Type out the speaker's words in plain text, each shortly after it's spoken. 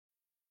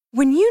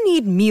When you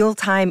need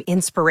mealtime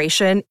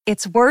inspiration,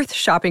 it's worth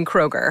shopping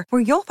Kroger,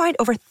 where you'll find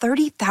over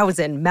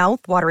 30,000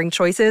 mouth-watering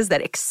choices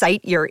that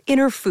excite your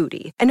inner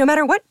foodie. And no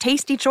matter what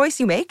tasty choice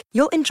you make,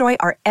 you'll enjoy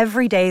our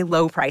everyday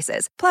low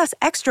prices, plus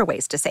extra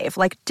ways to save,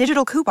 like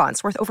digital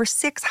coupons worth over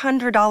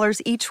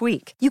 $600 each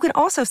week. You can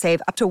also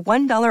save up to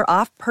 $1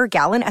 off per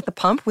gallon at the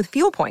pump with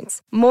fuel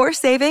points. More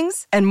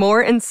savings and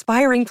more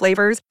inspiring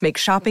flavors make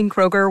shopping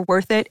Kroger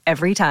worth it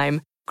every time.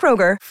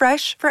 Kroger,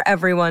 fresh for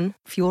everyone.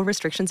 Fuel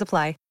restrictions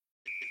apply.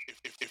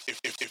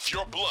 If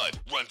your blood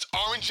runs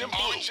orange and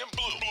blue,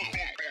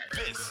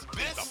 this is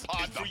the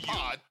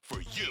pod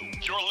for you.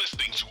 You're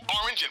listening to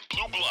Orange and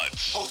Blue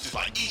Bloods, hosted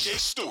by EJ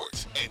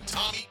Stewart and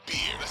Tommy Beer.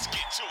 Let's get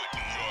to it,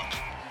 New York.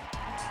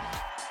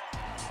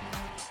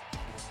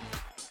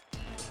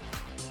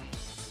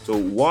 So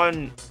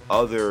one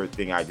other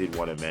thing I did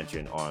want to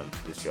mention on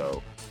the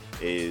show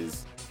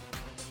is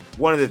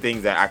one of the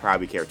things that I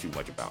probably care too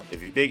much about.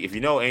 If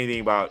you know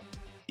anything about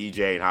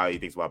EJ and how he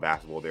thinks about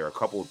basketball, there are a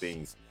couple of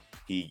things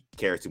he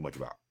cares too much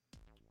about.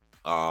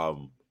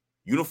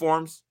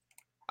 Uniforms.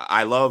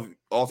 I love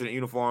alternate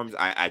uniforms.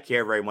 I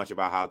care very much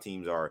about how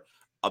teams are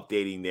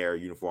updating their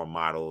uniform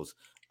models.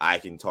 I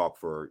can talk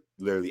for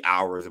literally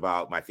hours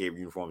about my favorite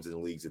uniforms in the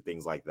leagues and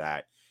things like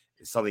that.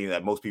 It's something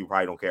that most people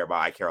probably don't care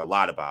about. I care a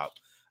lot about.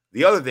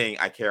 The other thing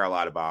I care a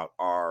lot about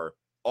are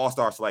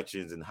all-star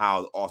selections and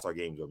how the all-star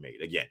games are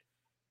made. Again,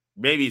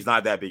 maybe it's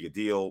not that big a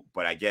deal,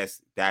 but I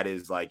guess that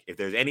is like, if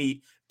there's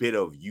any bit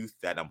of youth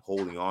that I'm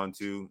holding on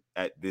to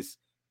at this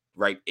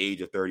ripe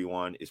age of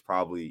 31, is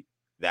probably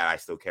that I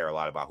still care a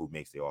lot about who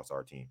makes the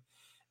all-star team.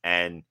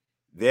 And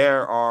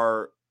there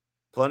are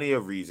plenty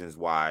of reasons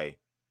why,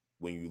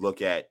 when you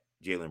look at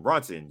Jalen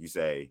Brunson, you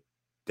say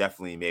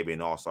definitely maybe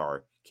an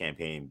all-star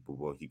campaign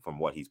from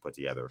what he's put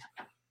together.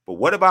 But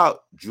what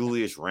about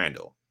Julius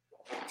Randle?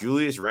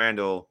 Julius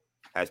Randle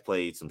has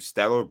played some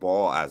stellar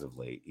ball as of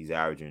late. He's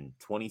averaging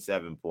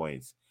 27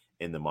 points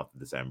in the month of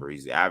December.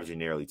 He's averaging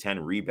nearly 10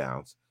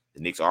 rebounds.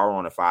 The Knicks are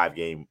on a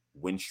 5-game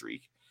win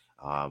streak.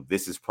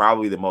 This is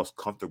probably the most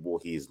comfortable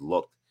he's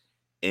looked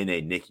in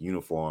a Knicks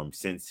uniform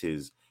since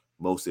his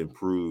most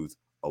improved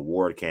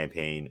award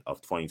campaign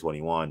of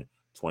 2021-2022.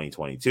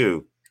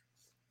 So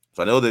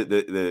I know that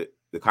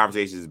the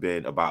conversation has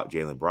been about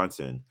Jalen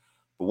Brunson,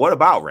 but what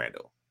about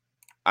Randle?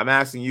 I'm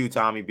asking you,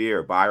 Tommy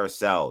Beer, buy or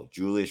sell.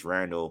 Julius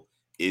Randle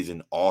is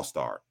an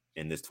all-star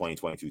in this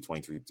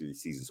 2022-2023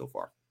 season so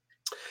far.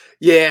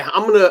 Yeah,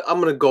 I'm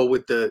gonna go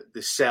with the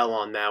sell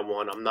on that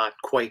one. I'm not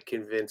quite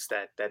convinced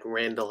that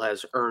Randle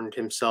has earned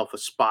himself a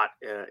spot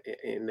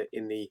in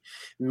the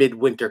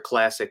midwinter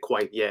classic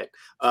quite yet.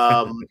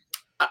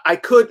 I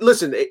could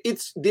listen.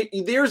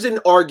 There's an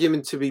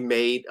argument to be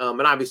made,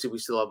 and obviously we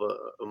still have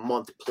a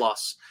month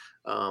plus,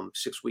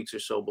 6 weeks or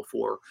so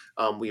before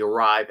we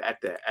arrive at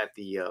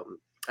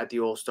the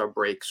All-Star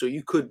break. So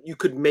you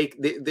could make,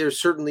 there's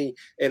certainly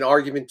an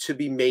argument to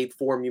be made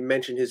for him. You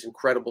mentioned his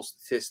incredible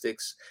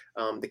statistics,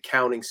 the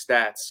counting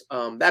stats.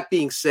 That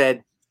being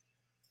said,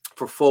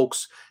 for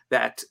folks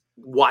that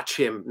watch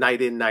him night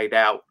in, night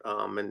out,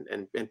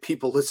 and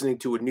people listening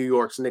to a New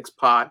York's Knicks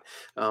pod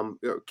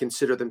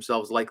consider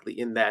themselves likely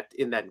in that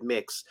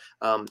mix.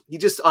 He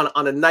just on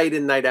a night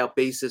in, night out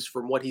basis,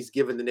 from what he's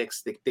given the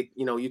Knicks,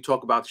 you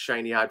talk about the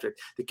shiny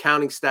object. The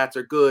counting stats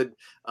are good,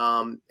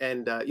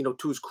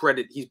 to his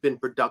credit, he's been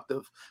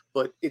productive.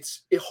 But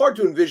it's hard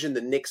to envision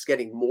the Knicks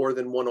getting more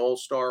than one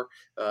All-Star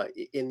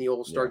in the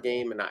All-Star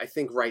game, and I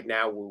think right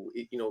now,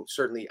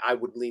 certainly I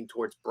would lean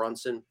towards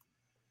Brunson.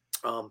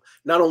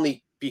 Not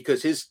only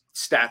because his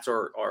stats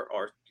are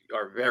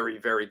very,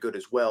 very good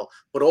as well,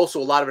 but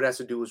also a lot of it has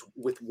to do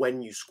with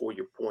when you score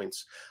your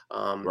points.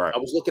 Right. I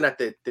was looking at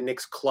the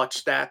Knicks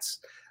clutch stats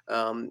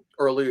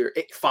earlier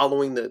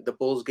following the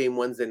Bulls game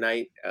Wednesday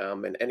night,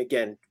 and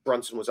again,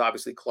 Brunson was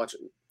obviously clutch,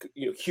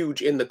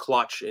 huge in the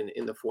clutch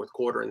in the fourth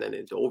quarter and then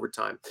into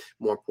overtime.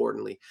 More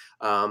importantly,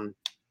 the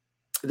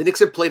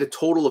Knicks have played a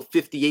total of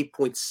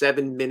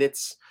 58.7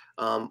 minutes.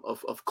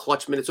 Of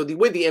clutch minutes. So the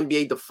way the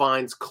NBA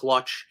defines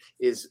clutch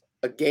is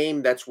a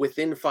game that's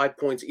within 5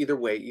 points either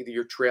way. Either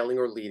you're trailing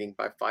or leading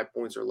by 5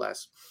 points or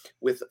less,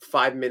 with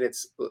 5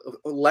 minutes,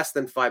 less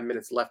than 5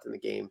 minutes left in the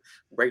game,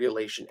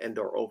 regulation and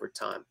or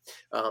overtime.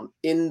 So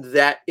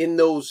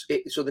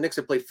the Knicks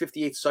have played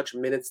 58 such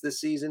minutes this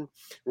season.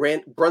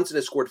 Brunson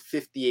has scored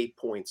 58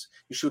 points.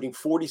 He's shooting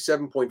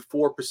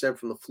 47.4%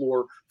 from the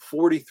floor,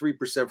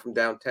 43% from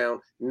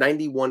downtown,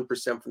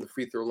 91% from the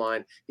free throw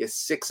line. He has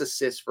 6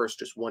 assists versus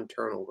just 1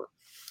 turnover.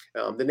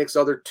 The Knicks'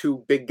 other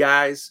 2 big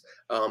guys,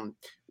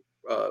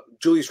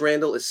 Julius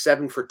Randle is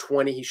 7 for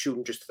 20. He's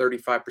shooting just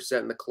 35%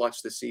 in the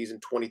clutch this season,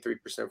 23%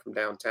 from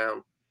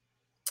downtown.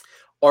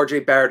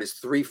 RJ Barrett is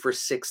 3 for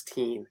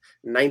 16,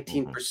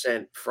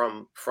 19%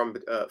 from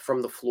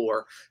the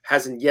floor.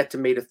 Hasn't yet to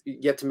make a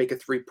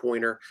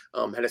 3-pointer.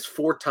 Has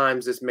 4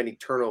 times as many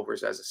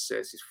turnovers as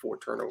assists. He's 4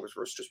 turnovers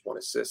versus just 1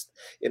 assist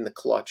in the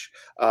clutch.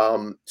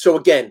 So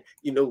again,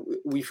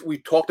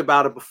 we've talked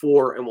about it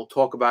before, and we'll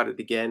talk about it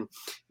again.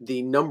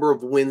 The number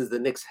of wins the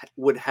Knicks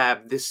would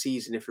have this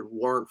season if it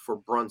weren't for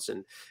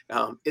Brunson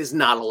is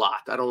not a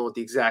lot. I don't know what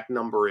the exact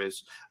number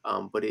is,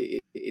 but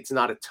it's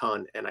not a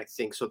ton. And I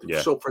think so.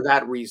 Yeah. So for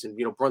that reason,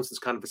 Brunson's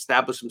kind of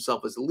established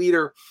himself as a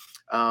leader.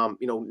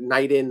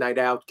 Night in, night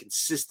out,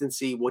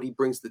 consistency, what he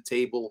brings to the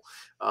table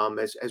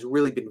has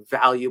really been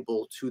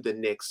valuable to the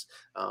Knicks.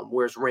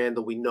 Whereas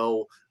Randle, we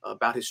know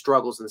about his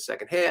struggles in the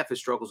second half, his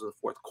struggles in the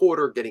fourth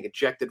quarter, getting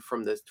ejected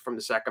from the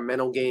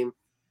Sacramento game.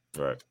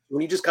 Right.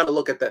 When you just kind of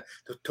look at the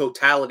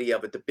totality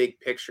of it, the big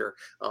picture,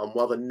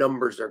 while the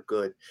numbers are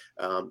good,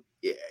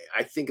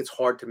 I think it's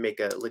hard to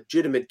make a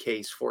legitimate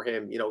case for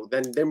him.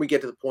 Then we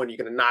get to the point you're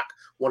going to knock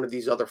one of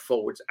these other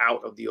forwards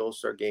out of the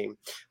All-Star game.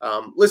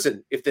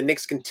 Listen, if the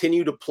Knicks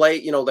continue to play,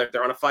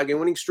 they're on a 5-game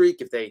winning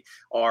streak. If they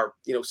are,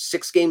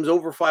 6 games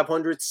over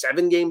 500,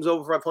 7 games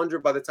over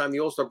 500 by the time the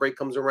All-Star break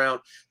comes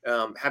around,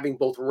 having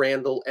both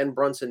Randle and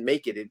Brunson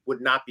make it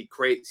would not be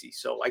crazy.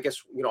 So I guess,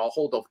 I'll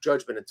hold off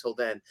judgment until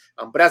then.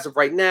 But as of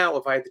right now,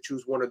 if I had to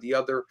choose one or the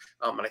other,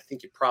 and I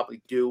think you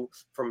probably do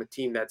from a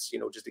team that's,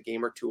 just a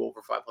game or two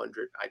over 500,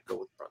 I'd go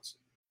with Brunson.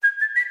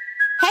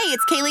 Hey,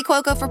 it's Kaylee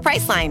Cuoco for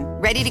Priceline.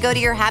 Ready to go to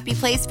your happy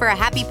place for a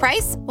happy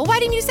price? Well, why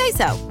didn't you say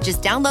so?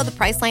 Just download the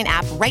Priceline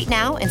app right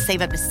now and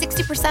save up to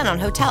 60% on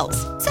hotels.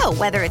 So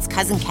whether it's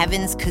Cousin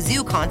Kevin's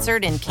Kazoo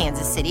Concert in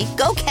Kansas City,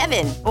 go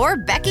Kevin, or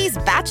Becky's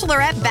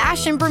Bachelorette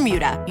Bash in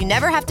Bermuda, you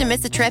never have to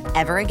miss a trip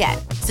ever again.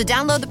 So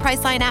download the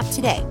Priceline app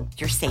today.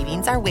 Your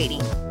savings are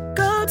waiting.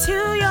 Go to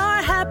your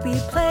happy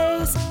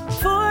place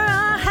for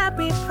a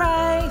happy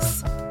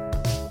price.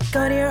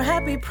 Go to your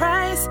happy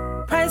price,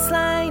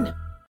 Priceline.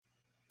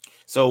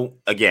 So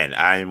again,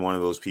 I am one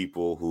of those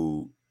people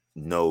who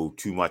know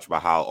too much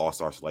about how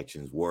All-Star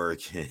selections work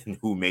and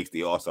who makes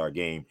the All-Star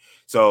game.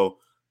 So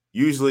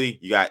usually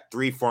you got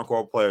 3 front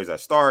court players that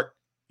start.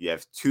 You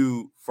have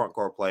 2 front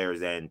court players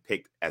then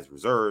picked as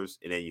reserves,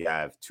 and then you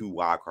have 2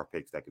 wild card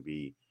picks that could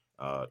be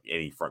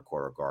any front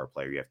court or guard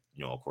player. You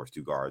have, of course,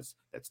 2 guards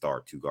that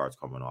start, 2 guards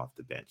coming off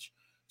the bench.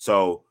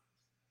 So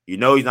he's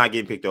not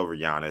getting picked over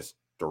Giannis,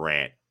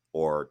 Durant,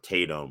 or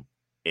Tatum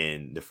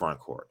in the front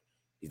court.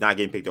 He's not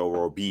getting picked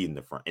over Embiid in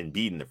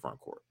the front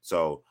court.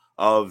 So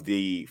of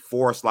the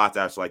 4 slots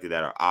I've selected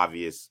that are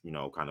obvious,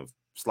 kind of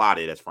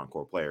slotted as front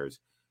court players,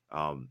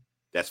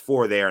 that's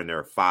 4 there, and there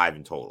are 5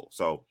 in total.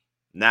 So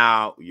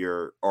now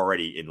you're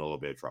already in a little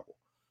bit of trouble.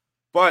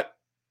 But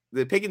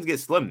the pickings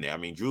get slim there. I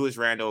mean, Julius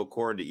Randle,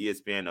 according to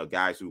ESPN, of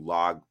guys who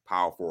log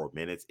power forward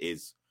minutes,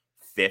 is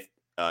 5th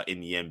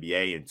in the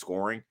NBA in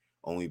scoring,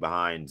 only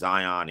behind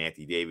Zion,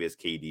 Anthony Davis,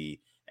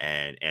 KD,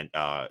 and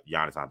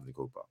Giannis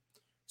Antetokounmpo.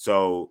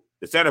 So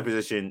the center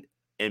position,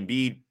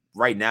 Embiid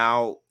right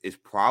now is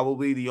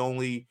probably the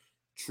only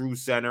true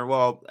center.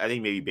 Well, I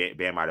think maybe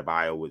Bam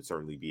Adebayo would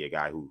certainly be a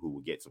guy who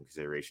would get some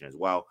consideration as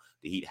well.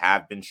 The Heat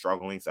have been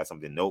struggling, so that's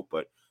something to note.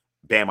 But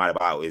Bam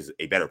Adebayo is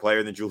a better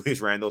player than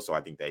Julius Randle, so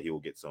I think that he will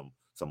get some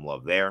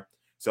love there.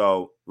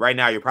 So right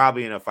now you're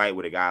probably in a fight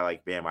with a guy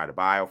like Bam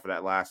Adebayo for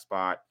that last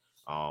spot.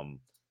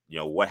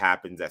 What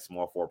happens at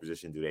small forward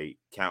position? Do they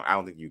count? I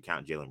don't think you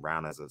count Jaylen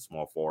Brown as a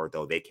small forward,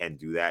 though they can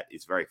do that.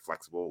 It's very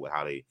flexible with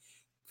how they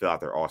fill out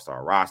their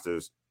all-star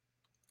rosters.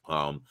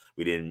 The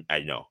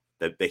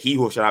Heat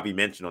who should not be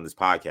mentioned on this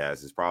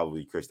podcast is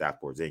probably Kristaps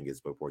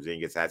Porzingis, but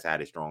Porzingis has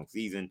had a strong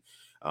season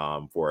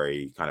for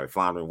a kind of a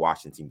floundering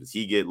Washington team. Does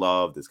he get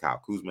love? Does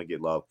Kyle Kuzma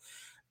get love?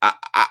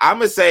 I'm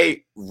going to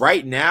say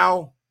right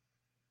now,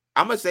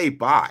 I'm going to say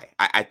bye.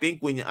 I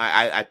think when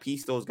I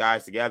piece those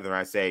guys together and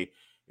I say,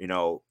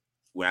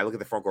 when I look at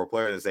the front court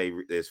players and say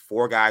there's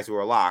 4 guys who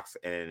are locks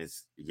and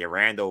it's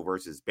Randle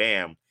versus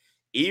Bam,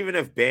 even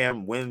if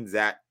Bam wins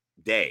that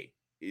day,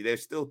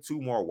 there's still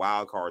 2 more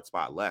wild card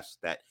spot left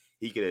that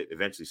he could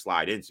eventually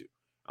slide into.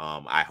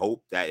 I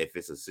hope that if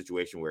it's a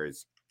situation where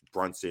it's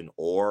Brunson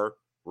or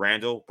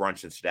Randle,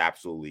 Brunson should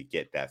absolutely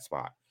get that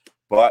spot.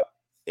 But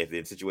if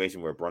it's a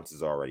situation where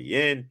Brunson's already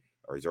in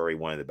or he's already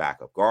one of the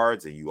backup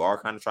guards and you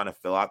are kind of trying to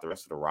fill out the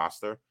rest of the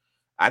roster,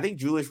 I think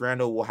Julius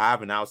Randle will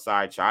have an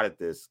outside shot at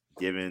this,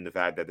 given the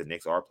fact that the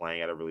Knicks are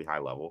playing at a really high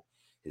level.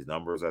 His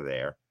numbers are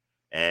there.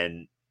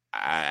 And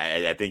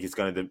I think it's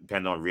going to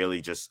depend on really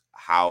just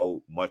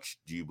how much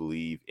do you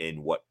believe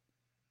in what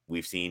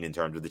we've seen in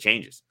terms of the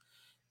changes.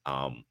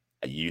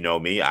 You know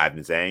me, I've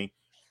been saying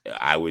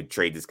I would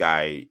trade this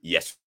guy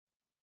yesterday.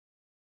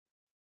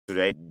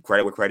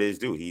 Credit where credit is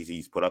due.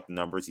 He's put up the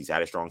numbers. He's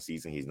had a strong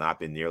season. He's not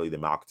been nearly the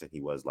malcontent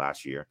he was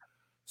last year.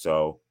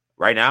 So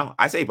right now,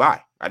 I say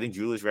bye. I think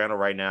Julius Randle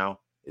right now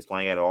is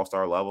playing at an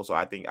all-star level, so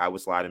I think I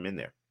would slide him in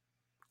there.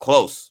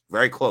 Close,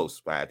 very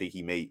close, but I think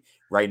he may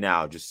right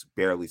now just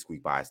barely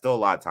squeak by. Still a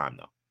lot of time,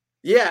 though.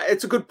 Yeah,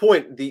 it's a good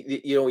point.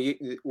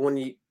 When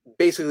you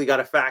basically got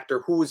to factor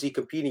who is he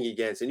competing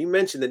against, and you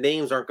mentioned the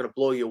names aren't going to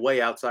blow you away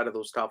outside of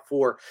those top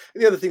four.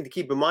 And the other thing to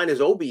keep in mind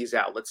is Obi is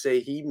out. Let's say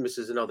he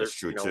misses another, That's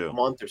true too.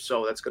 month or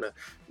so. That's going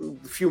to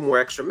a few more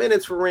extra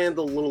minutes for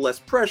Randle, a little less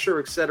pressure,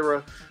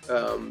 etc.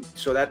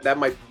 So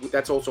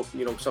that's also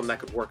something that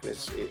could work in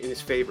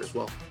his favor as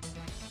well.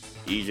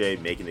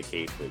 EJ making the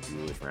case for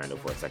Julius Randle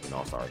for a second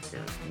All-Star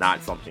appearance.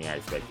 Not something I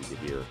expected to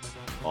hear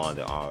on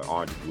the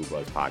Orange and Blue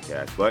Bloods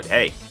podcast. But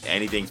hey,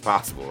 anything's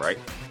possible, right?